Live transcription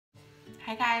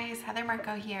Hi guys, Heather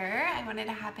Marco here. I wanted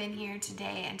to hop in here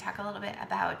today and talk a little bit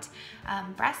about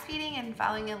breastfeeding and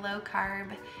following a low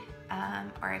carb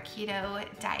or a keto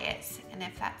diet, and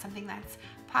if that's something that's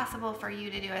possible for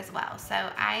you to do as well. So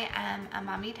I am a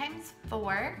mommy times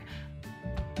 4.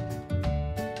 And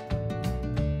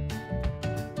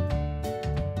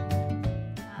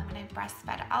I've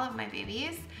breastfed all of my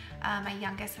babies. My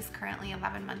youngest is currently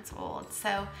 11 months old.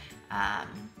 So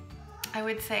I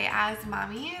would say as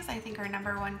mommies, I think our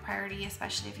number one priority,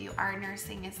 especially if you are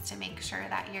nursing, is to make sure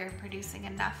that you're producing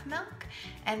enough milk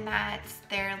and that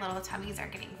their little tummies are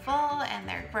getting full and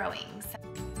they're growing.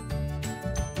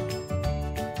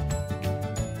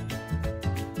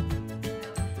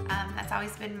 That's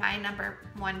always been my number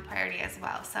one priority as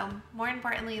well. So more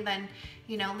importantly than,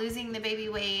 losing the baby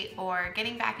weight or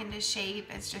getting back into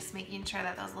shape is just making sure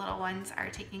that those little ones are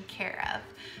taken care of.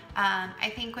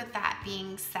 I think with that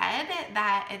being said,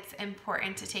 that it's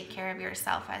important to take care of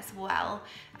yourself as well,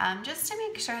 just to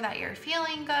make sure that you're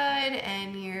feeling good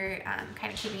and you're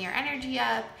kind of keeping your energy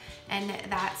up and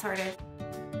that sort of.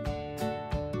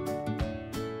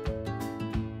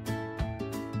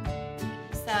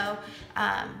 So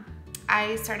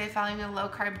I started following a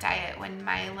low-carb diet when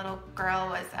my little girl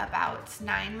was about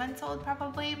 9 months old,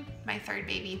 probably, my third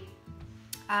baby.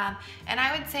 And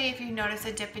I would say if you notice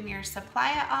a dip in your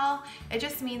supply at all, it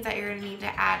just means that you're going to need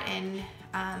to add in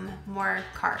more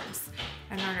carbs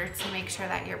in order to make sure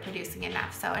that you're producing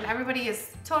enough. So, and everybody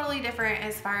is totally different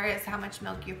as far as how much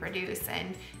milk you produce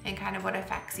and kind of what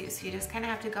affects you. So you just kind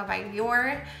of have to go by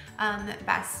your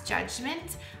best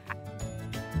judgment.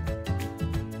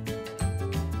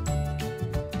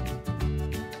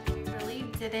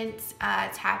 Didn't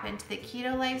tap into the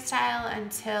keto lifestyle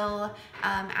until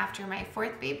after my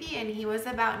fourth baby, and he was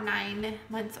about 9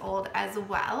 months old as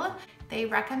well. They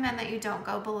recommend that you don't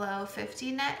go below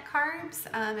 50 net carbs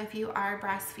if you are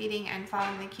breastfeeding and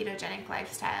following the ketogenic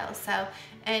lifestyle. So,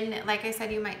 and like I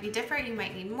said, you might be different, you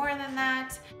might need more than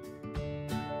that.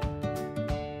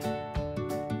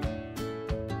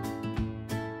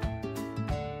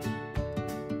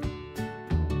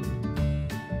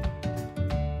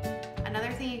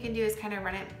 Another thing you can do is kind of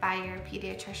run it by your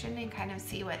pediatrician and kind of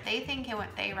see what they think and what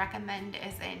they recommend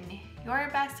is in your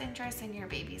best interest and your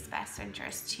baby's best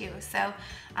interest too. So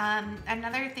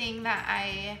another thing that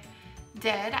I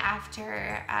did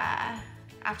after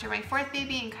my fourth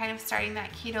baby and kind of starting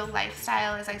that keto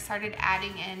lifestyle is I started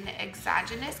adding in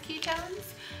exogenous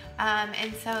ketones.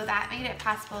 And so that made it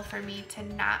possible for me to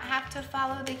not have to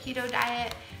follow the keto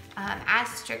diet as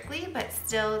strictly, but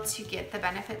still to get the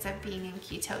benefits of being in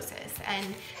ketosis.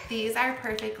 And these are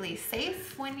perfectly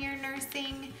safe when you're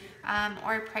nursing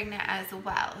or pregnant as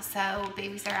well. So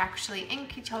babies are actually in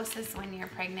ketosis when you're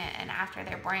pregnant and after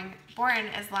they're born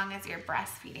as long as you're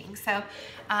breastfeeding. So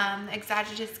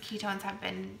exogenous ketones have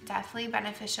been definitely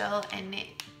beneficial in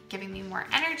giving me more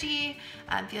energy,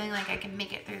 feeling like I can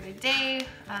make it through the day,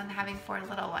 having 4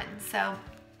 little ones. So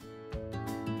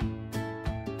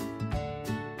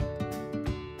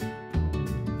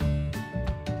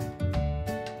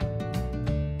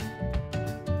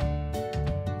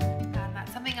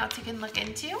else you can look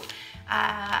into.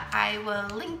 I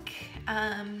will link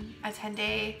a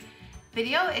 10-day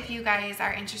video if you guys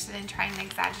are interested in trying the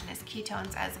exogenous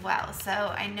ketones as well. So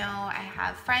I know I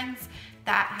have friends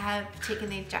that have taken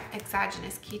the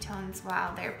exogenous ketones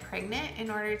while they're pregnant in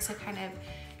order to kind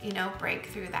of break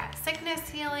through that sickness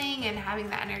feeling and having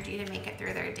the energy to make it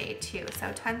through their day too.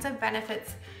 So tons of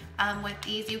benefits with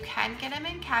these. You can get them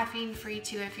in caffeine free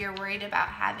too if you're worried about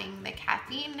having the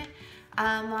caffeine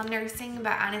while nursing,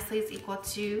 but honestly it's equal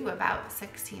to about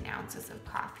 16 ounces of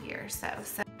coffee or so.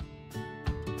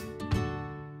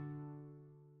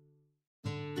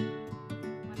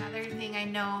 One other thing I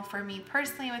know for me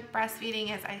personally with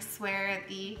breastfeeding is I swear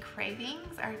the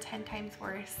cravings are 10 times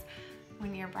worse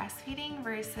when you're breastfeeding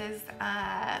versus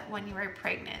when you were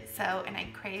pregnant. So, and I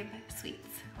crave sweets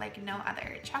like no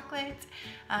other, chocolate,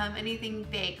 anything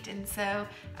baked. And so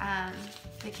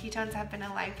the ketones have been a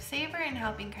lifesaver in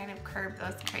helping kind of curb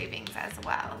those cravings as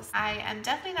well. I am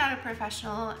definitely not a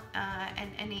professional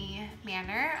in any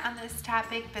manner on this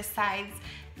topic besides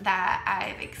that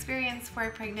I've experienced 4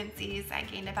 pregnancies. I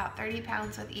gained about 30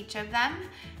 pounds with each of them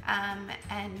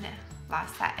and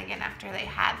lost that again after they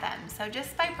had them. So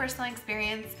just by personal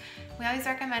experience, we always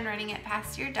recommend running it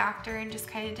past your doctor and just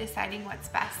kind of deciding what's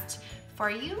best for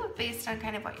you based on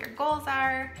kind of what your goals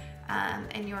are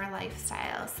and your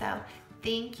lifestyle. So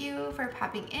thank you for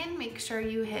popping in. Make sure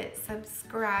you hit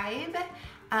subscribe.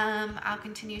 I'll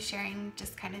continue sharing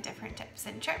just kind of different tips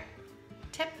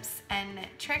and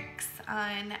tricks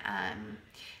on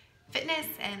fitness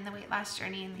and the weight loss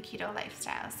journey and the keto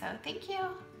lifestyle. So thank you.